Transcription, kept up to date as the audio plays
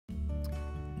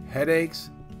Headaches,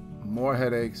 more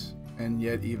headaches, and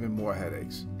yet even more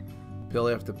headaches. Pill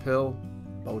after pill,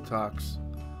 Botox,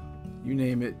 you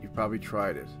name it, you've probably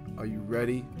tried it. Are you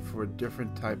ready for a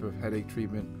different type of headache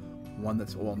treatment, one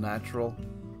that's all natural?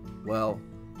 Well,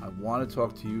 I want to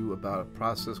talk to you about a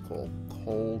process called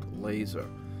cold laser.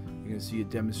 You're going to see a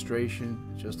demonstration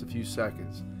in just a few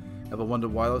seconds. Ever wonder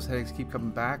why those headaches keep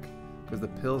coming back? Because the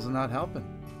pills are not helping.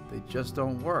 They just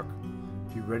don't work.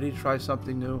 If you're ready to try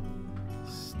something new,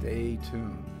 stay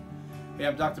tuned. Hey,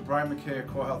 I'm Dr. Brian McKay at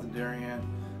Core Health in Darien,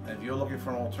 and if you're looking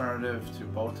for an alternative to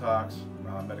Botox,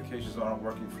 medications that aren't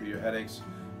working for your headaches,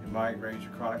 your migraines,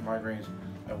 your chronic migraines,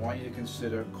 I want you to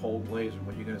consider cold laser.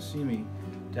 What you're going to see me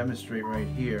demonstrate right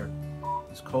here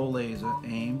is cold laser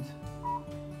aimed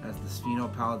at the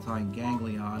sphenopalatine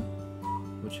ganglion,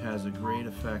 which has a great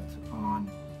effect on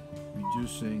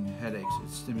reducing headaches. It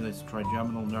stimulates the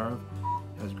trigeminal nerve,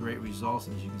 has great results.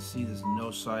 As you can see, there's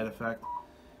no side effect,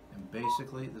 and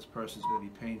basically this person is going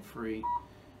to be pain-free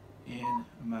in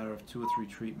a matter of 2 or 3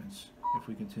 treatments if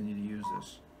we continue to use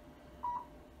this.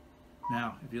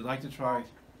 Now, if you'd like to try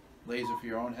laser for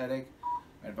your own headache,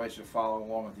 I invite you to follow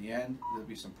along at the end. There'll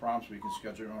be some prompts where you can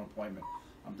schedule your own appointment.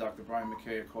 I'm Dr. Brian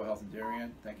McKay at Core Health in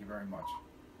Darien. Thank you very much.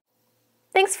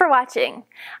 Thanks for watching.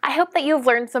 I hope that you've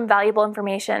learned some valuable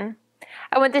information.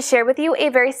 I want to share with you a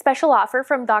very special offer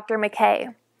from Dr.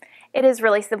 McKay. It is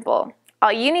really simple.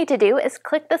 All you need to do is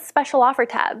click the special offer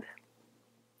tab.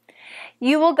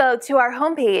 You will go to our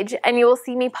homepage and you will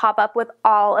see me pop up with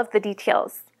all of the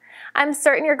details. I'm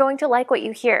certain you're going to like what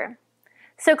you hear.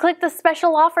 So click the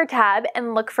special offer tab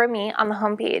and look for me on the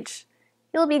homepage.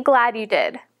 You'll be glad you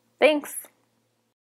did. Thanks.